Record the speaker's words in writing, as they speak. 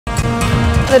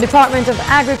The Department of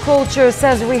Agriculture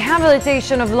says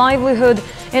rehabilitation of livelihood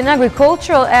in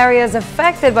agricultural areas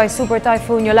affected by Super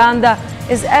Typhoon Yolanda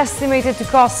is estimated to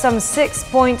cost some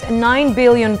 6.9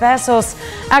 billion pesos.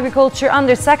 Agriculture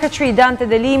Undersecretary Dante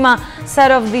de Lima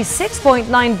said of the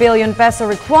 6.9 billion peso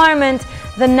requirement,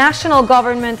 the national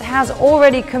government has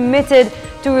already committed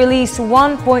to release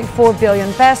 1.4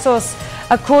 billion pesos.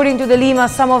 According to de Lima,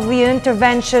 some of the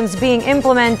interventions being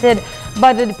implemented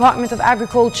by the Department of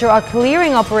Agriculture are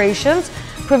clearing operations,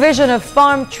 provision of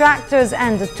farm tractors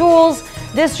and tools,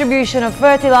 distribution of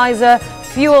fertilizer,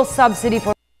 fuel subsidy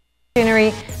for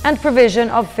machinery, and provision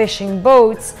of fishing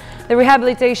boats. The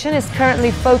rehabilitation is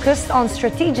currently focused on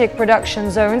strategic production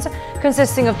zones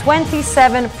consisting of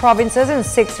 27 provinces and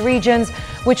 6 regions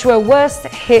which were worst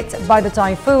hit by the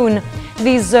typhoon.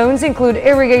 These zones include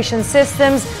irrigation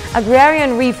systems,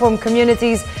 agrarian reform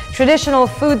communities, traditional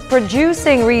food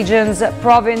producing regions,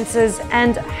 provinces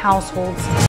and households.